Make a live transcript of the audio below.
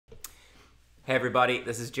Hey everybody,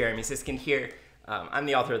 this is Jeremy Siskind here. I'm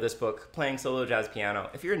the author of this book, Playing Solo Jazz Piano.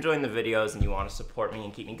 If you're enjoying the videos and you want to support me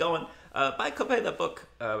and keep me going, buy a copy of that book,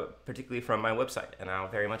 particularly from my website, and I'll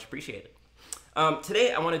very much appreciate it.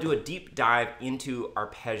 Today I want to do a deep dive into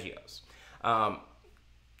arpeggios.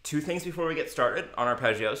 Two things before we get started on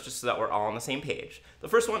arpeggios, just so that we're all on the same page. The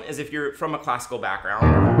first one is if you're from a classical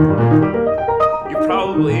background, you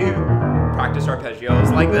probably practice arpeggios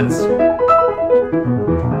like this.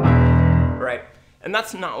 Right? And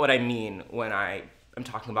that's not what I mean when I am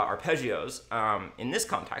talking about arpeggios in this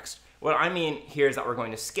context. What I mean here is that we're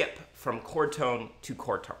going to skip from chord tone to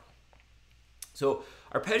chord tone. So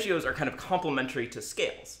arpeggios are kind of complementary to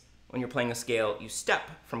scales. When you're playing a scale, you step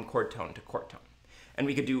from chord tone to chord tone. And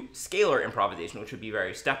we could do scalar improvisation, which would be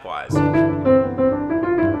very stepwise.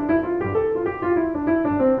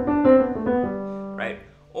 Right?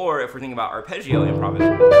 Or if we're thinking about arpeggio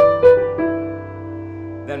improvisation,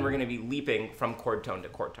 then we're going to be leaping from chord tone to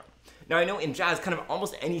chord tone. Now I know in jazz, kind of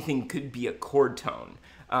almost anything could be a chord tone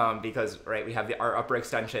because, right, we have our upper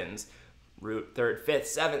extensions, root, 3rd, 5th,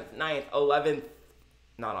 7th, 9th, 11th,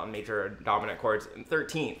 not on major or dominant chords, and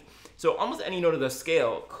 13th. So almost any note of the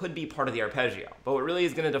scale could be part of the arpeggio, but what really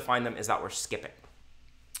is going to define them is that we're skipping.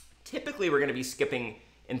 Typically, we're going to be skipping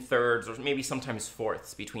in thirds or maybe sometimes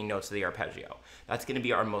fourths between notes of the arpeggio. That's going to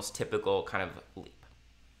be our most typical kind of leap.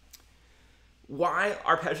 Why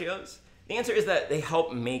arpeggios? The answer is that they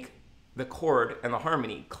help make the chord and the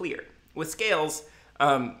harmony clear. With scales,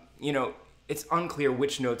 it's unclear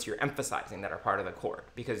which notes you're emphasizing that are part of the chord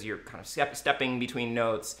because you're kind of stepping between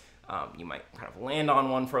notes. You might kind of land on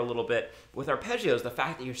one for a little bit. With arpeggios, the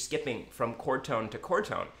fact that you're skipping from chord tone to chord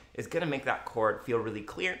tone is going to make that chord feel really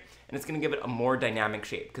clear, and it's going to give it a more dynamic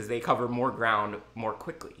shape because they cover more ground more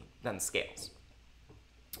quickly than scales.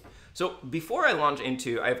 So before I launch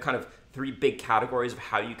into, I have kind of 3 big categories of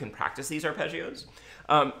how you can practice these arpeggios.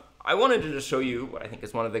 I wanted to just show you what I think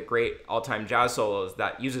is one of the great all-time jazz solos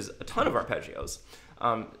that uses a ton of arpeggios,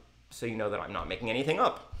 so you know that I'm not making anything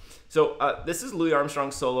up. So this is Louis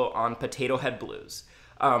Armstrong's solo on Potato Head Blues.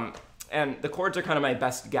 And the chords are kind of my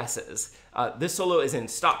best guesses. This solo is in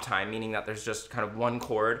stop time, meaning that there's just kind of one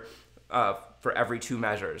chord for every 2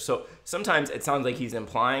 measures. So sometimes it sounds like he's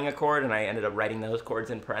implying a chord, and I ended up writing those chords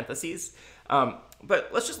in parentheses.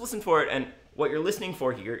 But let's just listen for it, and what you're listening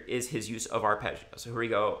for here is his use of arpeggio. So here we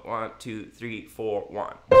go, 1, 2, 3, 4,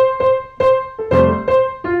 1.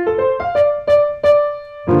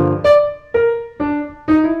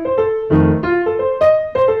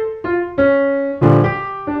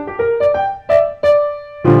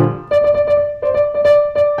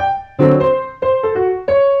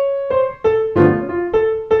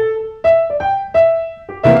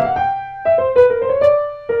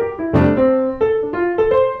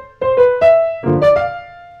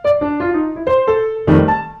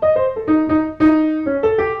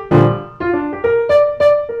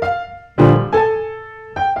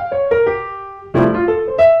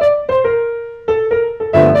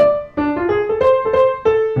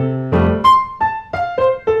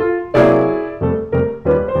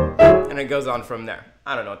 Goes on from there.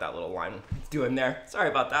 I don't know what that little line is doing there. Sorry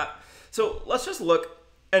about that. So let's just look,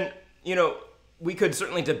 and we could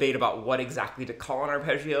certainly debate about what exactly to call an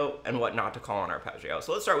arpeggio and what not to call an arpeggio.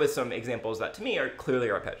 So let's start with some examples that to me are clearly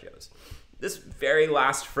arpeggios. This very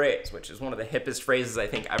last phrase, which is one of the hippest phrases I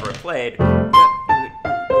think ever played,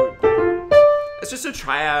 it's just a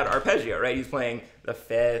triad arpeggio, right? He's playing the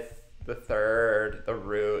 5th, the 3rd, the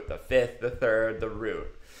root, the 5th, the 3rd, the root.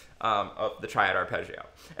 Of the triad arpeggio.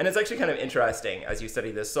 And it's actually kind of interesting as you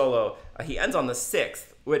study this solo, he ends on the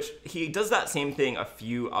 6th, which he does that same thing a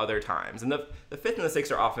few other times. And the 5th and the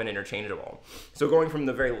 6th are often interchangeable. So going from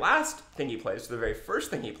the very last thing he plays to the very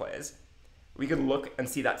first thing he plays, we can look and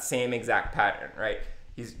see that same exact pattern, right?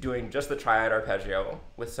 He's doing just the triad arpeggio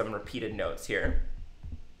with some repeated notes here.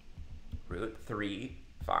 Root, 3,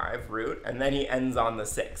 5, root, and then he ends on the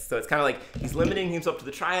 6th. So it's kind of like he's limiting himself to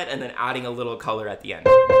the triad and then adding a little color at the end.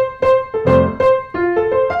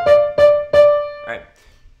 Right.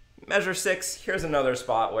 Measure 6, here's another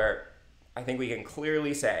spot where I think we can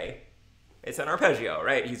clearly say it's an arpeggio,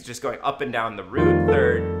 right? He's just going up and down the root,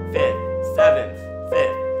 3rd, 5th, 7th,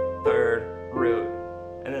 5th, 3rd, root,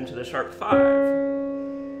 and then to the sharp 5.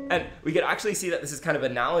 And we could actually see that this is kind of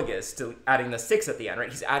analogous to adding the 6 at the end, right?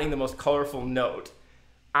 He's adding the most colorful note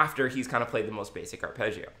after he's kind of played the most basic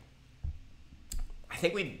arpeggio. I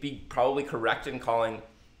think we'd be probably correct in calling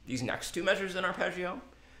these next 2 measures an arpeggio.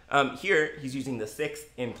 Here, he's using the 6th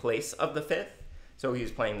in place of the 5th. So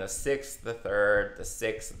he's playing the 6th, the 3rd, the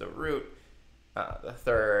 6th, the root, the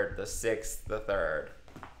 3rd, the 6th, the 3rd.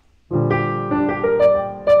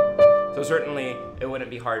 So So certainly it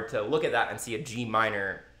wouldn't be hard to look at that and see a G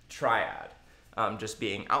minor triad just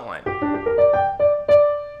being outlined.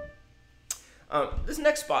 This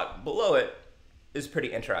next spot below it is pretty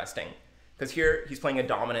interesting, because here he's playing a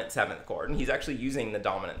dominant 7th chord, and he's actually using the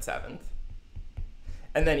dominant 7th.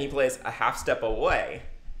 And then he plays a half step away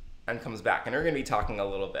and comes back. And we're going to be talking a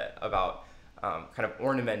little bit about kind of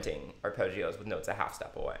ornamenting arpeggios with notes a half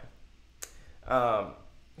step away.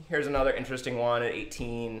 Here's another interesting one at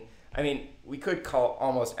 18. I mean, we could call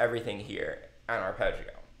almost everything here an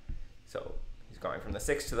arpeggio. So he's going from the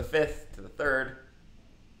 6th to the 5th to the 3rd,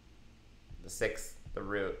 the 6th, the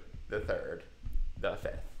root, the 3rd, the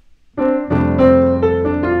 5th.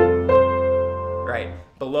 Right,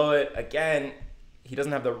 below it, again, he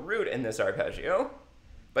doesn't have the root in this arpeggio,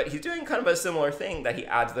 but he's doing kind of a similar thing, that he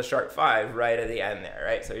adds the sharp 5 right at the end there,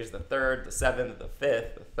 right? So here's the 3rd, the 7th, the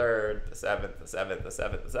 5th, the 3rd, the 7th, the 7th, the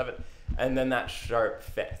 7th, the 7th, and then that sharp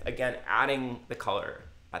 5th. Again, adding the color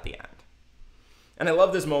at the end. And I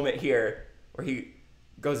love this moment here where he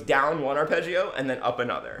goes down one arpeggio and then up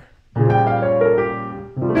another.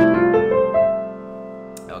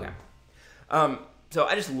 Okay. So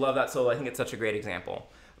I just love that solo. I think it's such a great example.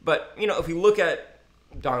 But, you know, if we look at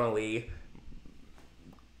Donna Lee,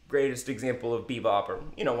 greatest example of bebop, or,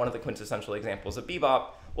 you know, one of the quintessential examples of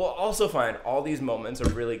bebop, we'll also find all these moments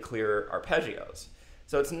of really clear arpeggios.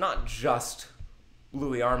 So it's not just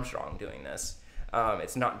Louis Armstrong doing this.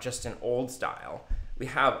 It's not just an old style. We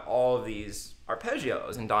have all of these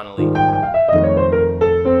arpeggios in Donna Lee.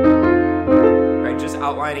 Right, just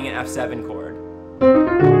outlining an F7 chord.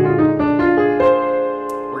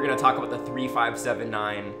 We're going to talk about the 3, 5, 7,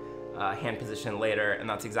 9 hand position later, and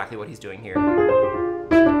that's exactly what he's doing here.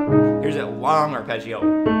 Here's a long arpeggio.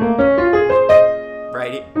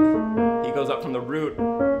 Right? He goes up from the root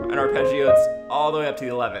and arpeggios all the way up to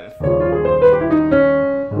the 11th.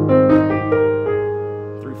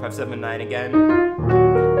 3, 5, 7, 9 again.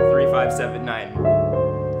 3, 5, 7, 9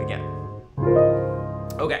 again.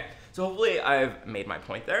 Okay, so hopefully I've made my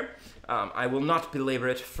point there. I will not belabor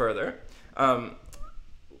it further.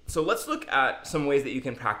 So let's look at some ways that you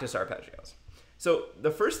can practice arpeggios. So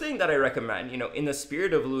the first thing that I recommend, you know, in the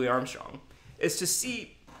spirit of Louis Armstrong, is to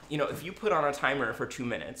see, you know, if you put on a timer for 2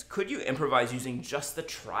 minutes, could you improvise using just the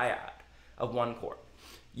triad of one chord?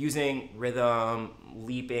 Using rhythm,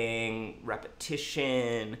 leaping,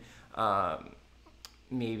 repetition,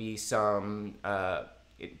 maybe some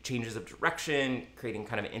changes of direction, creating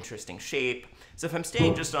kind of an interesting shape. So if I'm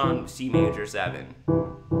staying just on C major 7,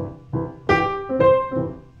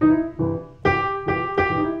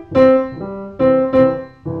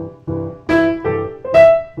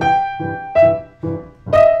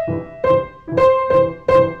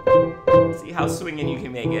 see how swinging you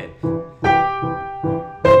can make it.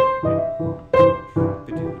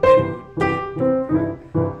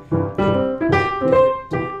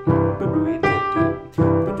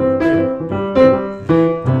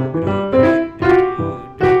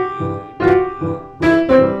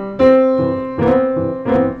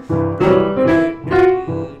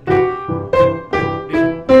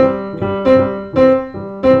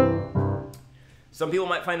 Some people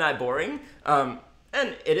might find that boring, and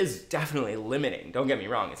it is definitely limiting, don't get me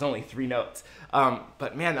wrong, it's only 3 notes.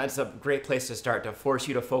 But man, that's a great place to start, to force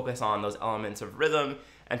you to focus on those elements of rhythm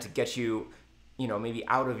and to get you, you know, maybe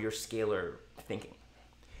out of your scalar thinking.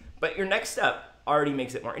 But your next step already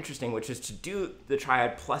makes it more interesting, which is to do the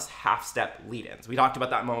triad plus half-step lead-ins. We talked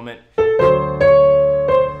about that moment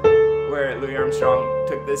where Louis Armstrong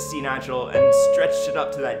took this C natural and stretched it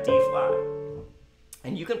up to that D flat.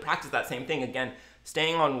 And you can practice that same thing, again,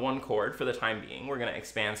 staying on one chord for the time being. We're going to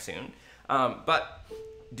expand soon. But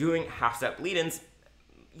doing half-step lead-ins,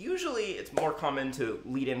 usually it's more common to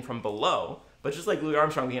lead in from below, but just like Louis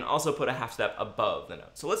Armstrong, we can also put a half-step above the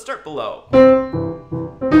note. So let's start below.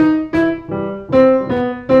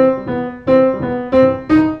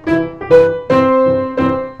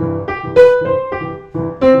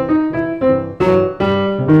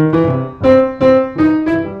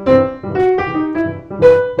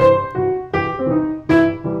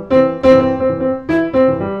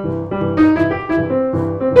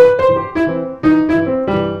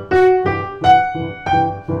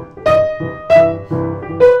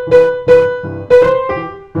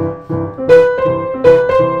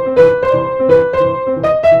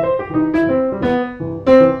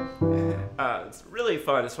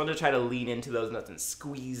 It's fun to try to lean into those notes and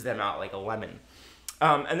squeeze them out like a lemon.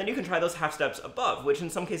 And then you can try those half steps above, which in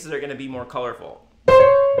some cases are going to be more colorful.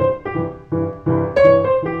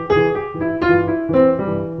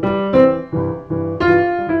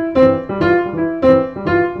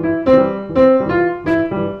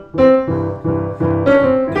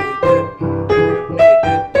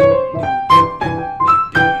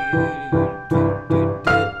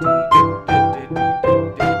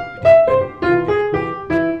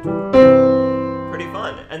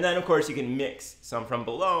 of course, you can mix some from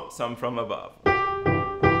below, some from above.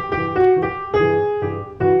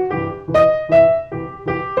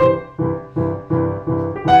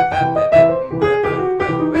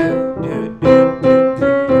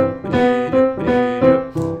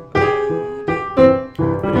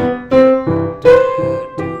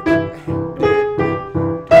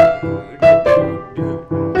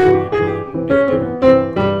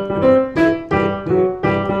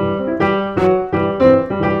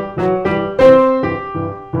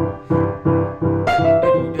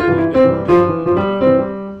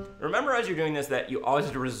 That you always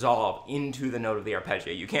have to resolve into the note of the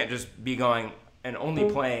arpeggio. You can't just be going and only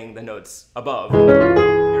playing the notes above,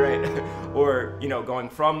 right? Or, you know, going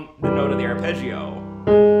from the note of the arpeggio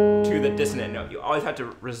to the dissonant note. You always have to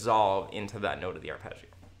resolve into that note of the arpeggio.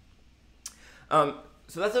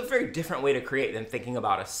 So that's a very different way to create than thinking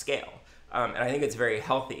about a scale. And I think it's very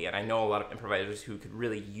healthy, and I know a lot of improvisers who could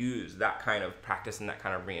really use that kind of practice and that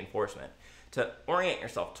kind of reinforcement to orient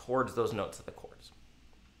yourself towards those notes of the chords.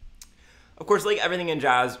 Of course, like everything in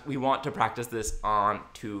jazz, we want to practice this on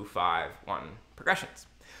 2-5-1 progressions.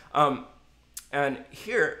 And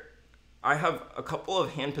here, I have a couple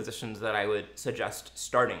of hand positions that I would suggest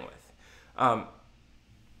starting with. And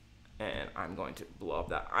I'm going to blow up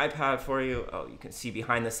that iPad for you. Oh, you can see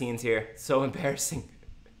behind the scenes here. It's so embarrassing.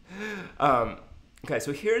 Okay,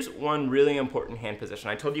 so here's one really important hand position.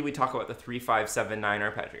 I told you we talk about the 3-5-7-9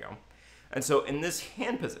 arpeggio. And so in this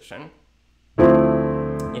hand position,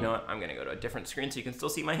 you know what, I'm gonna go to a different screen so you can still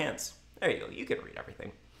see my hands. There you go, you can read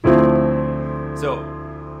everything. So,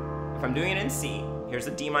 if I'm doing it in C, here's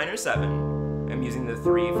the D minor 7. I'm using the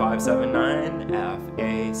 3-5-7-9, F,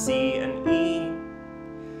 A, C, and E.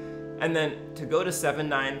 And then to go to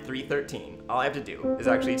 7-9-3-13, all I have to do is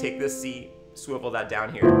actually take this C, swivel that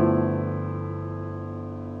down here.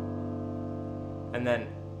 And then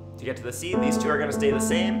to get to the C, these two are gonna stay the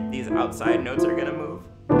same. These outside notes are gonna move.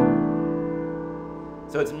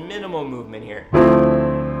 So it's minimal movement here.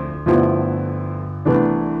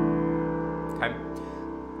 Okay.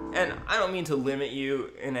 And I don't mean to limit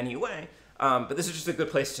you in any way, but this is just a good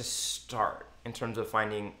place to start in terms of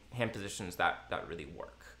finding hand positions that really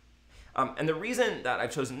work. And the reason that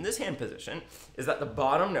I've chosen this hand position is that the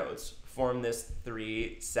bottom notes form this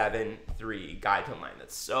 3-7-3 guide tone line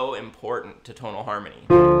that's so important to tonal harmony.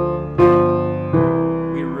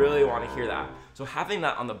 We really want to hear that. So having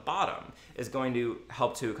that on the bottom is going to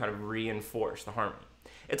help to kind of reinforce the harmony.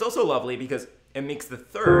 It's also lovely because it makes the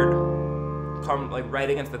third come like right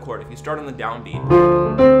against the chord. If you start on the downbeat,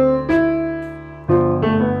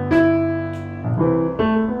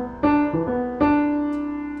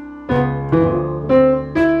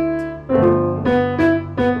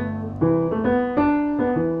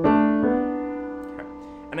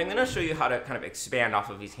 and I'm going to show you how to kind of expand off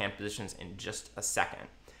of these hand positions in just a second.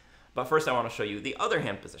 But first I want to show you the other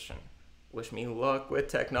hand position. Wish me luck with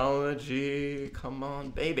technology. Come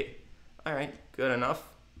on, baby. All right, good enough.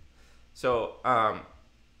 So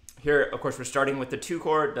here, of course, we're starting with the 2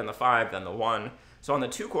 chord, then the 5, then the 1. So on the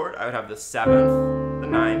 2 chord, I would have the 7th, the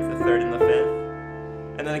 9th, the 3rd, and the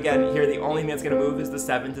 5th. And then again, here the only thing that's going to move is the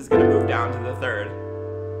 7th is going to move down to the 3rd.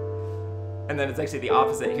 And then it's actually the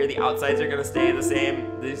opposite. Here the outsides are going to stay the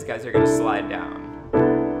same. These guys are going to slide down.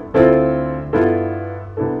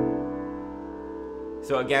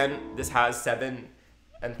 So again, this has 7th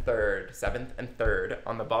and 3rd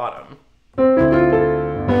on the bottom,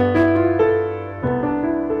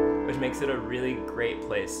 which makes it a really great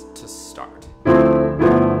place to start.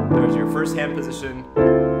 There's your first hand position,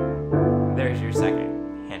 there's your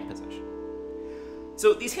second hand position.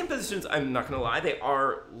 So these hand positions, I'm not gonna lie, they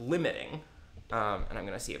are limiting. And I'm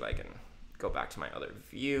gonna see if I can go back to my other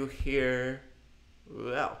view here.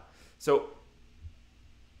 Well, so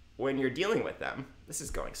when you're dealing with them, this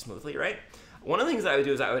is going smoothly, right? One of the things that I would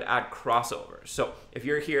do is I would add crossovers. So if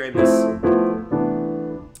you're here in this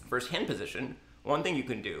first hand position, one thing you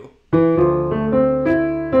can do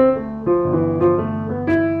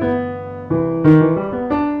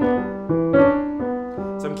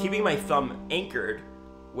so I'm keeping my thumb anchored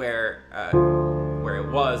where it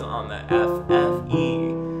was on the F, F,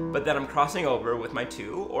 E, but then I'm crossing over with my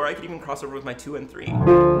 2, or I could even cross over with my 2 and 3.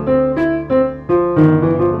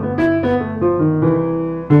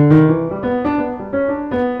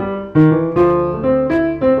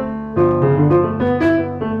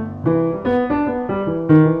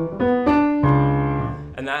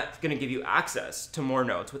 And that's going to give you access to more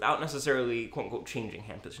notes without necessarily, quote unquote, changing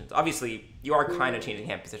hand positions. Obviously, you are kind of changing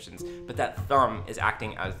hand positions, but that thumb is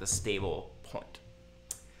acting as the stable point.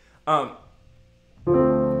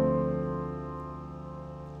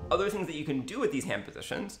 other things that you can do with these hand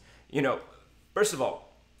positions, first of all,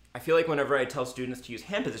 I feel like whenever I tell students to use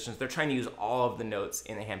hand positions, they're trying to use all of the notes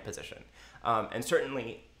in a hand position. And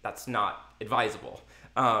certainly that's not advisable.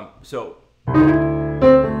 So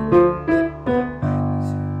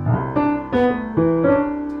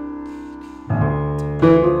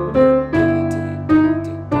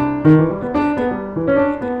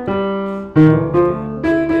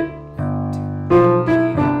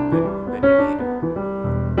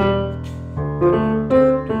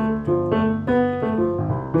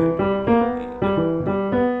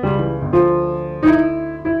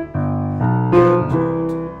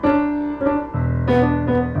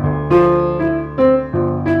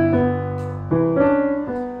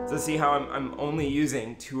see how I'm only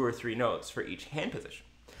using 2 or 3 notes for each hand position.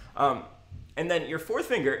 And then your fourth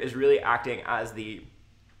finger is really acting as the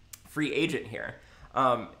free agent here.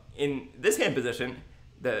 In this hand position,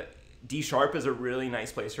 the D sharp is a really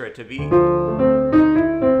nice place for it to be.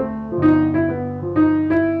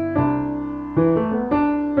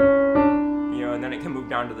 And then it can move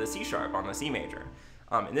down to the C sharp on the C major.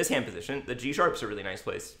 In this hand position, the G sharp is a really nice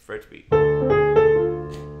place for it to be.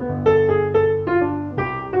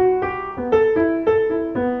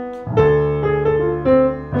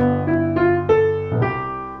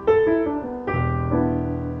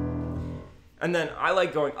 And then I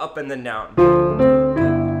like going up and then down.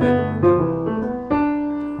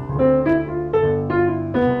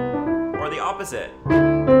 Or the opposite.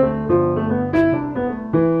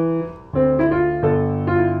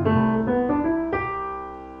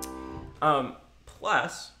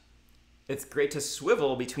 Plus, it's great to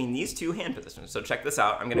swivel between these 2 hand positions. So check this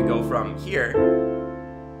out. I'm going to go from here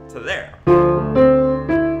to there.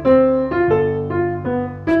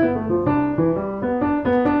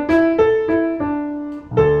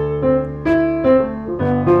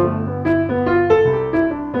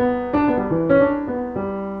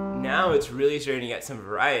 It's really starting to get some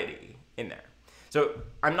variety in there. So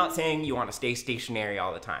I'm not saying you want to stay stationary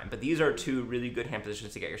all the time, but these are 2 really good hand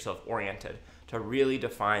positions to get yourself oriented, to really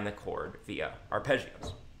define the chord via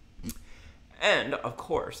arpeggios. And of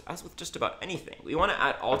course, as with just about anything, we want to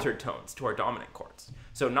add altered tones to our dominant chords.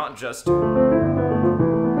 So not just, but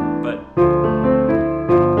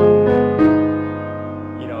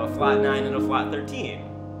a flat 9 and a flat 13,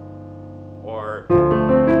 or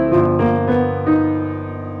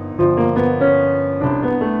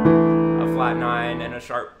a flat 9 and a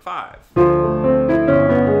sharp 5.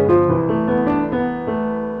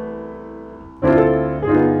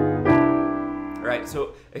 Right,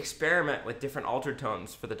 so experiment with different altered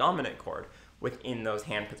tones for the dominant chord within those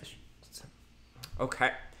hand positions.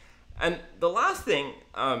 Okay, and the last thing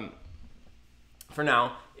for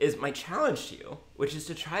now is my challenge to you, which is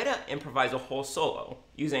to try to improvise a whole solo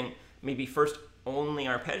using maybe first only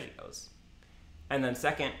arpeggios, and then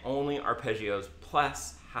second, only arpeggios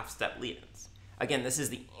plus half-step lead-ins. Again, this is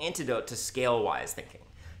the antidote to scale-wise thinking.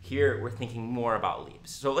 Here, we're thinking more about leaps.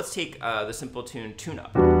 So let's take the simple tune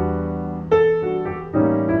Tune-Up.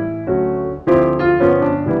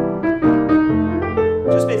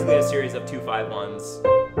 Just basically a series of 2-5-1s.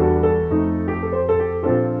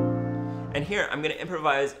 And here, I'm going to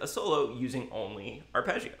improvise a solo using only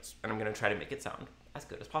arpeggios. And I'm going to try to make it sound as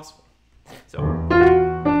good as possible. So.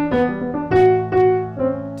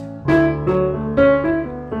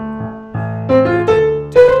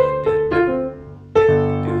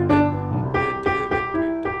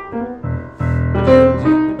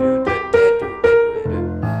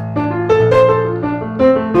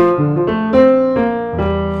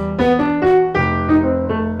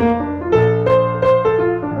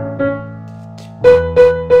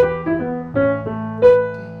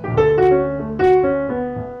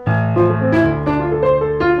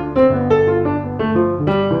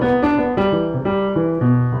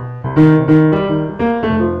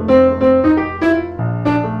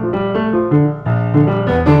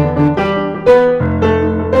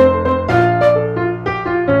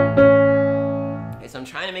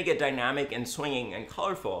 Dynamic and swinging and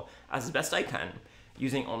colorful as best I can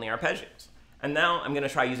using only arpeggios. And now I'm going to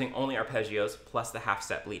try using only arpeggios plus the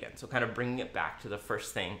half-step lead-in, so kind of bringing it back to the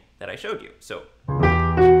first thing that I showed you. So.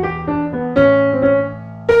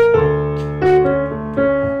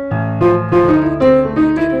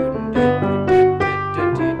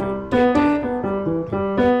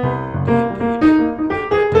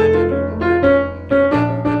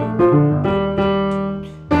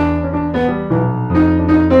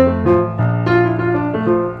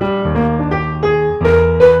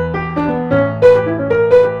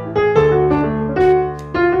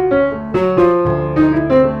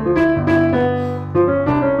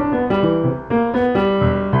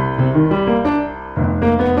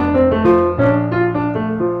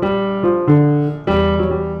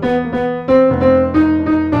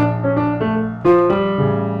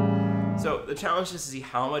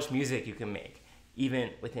 how much music you can make, even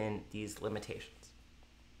within these limitations.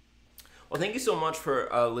 Well, thank you so much for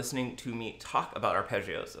listening to me talk about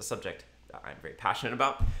arpeggios, a subject that I'm very passionate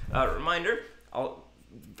about. Reminder, I'll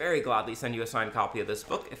very gladly send you a signed copy of this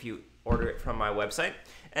book if you order it from my website.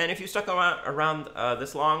 And if you stuck around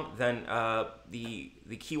this long, then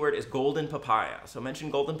the keyword is golden papaya. So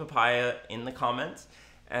mention golden papaya in the comments,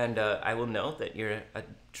 and I will know that you're a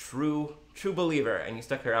true believer and you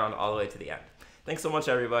stuck around all the way to the end. Thanks so much,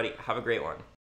 everybody. Have a great one.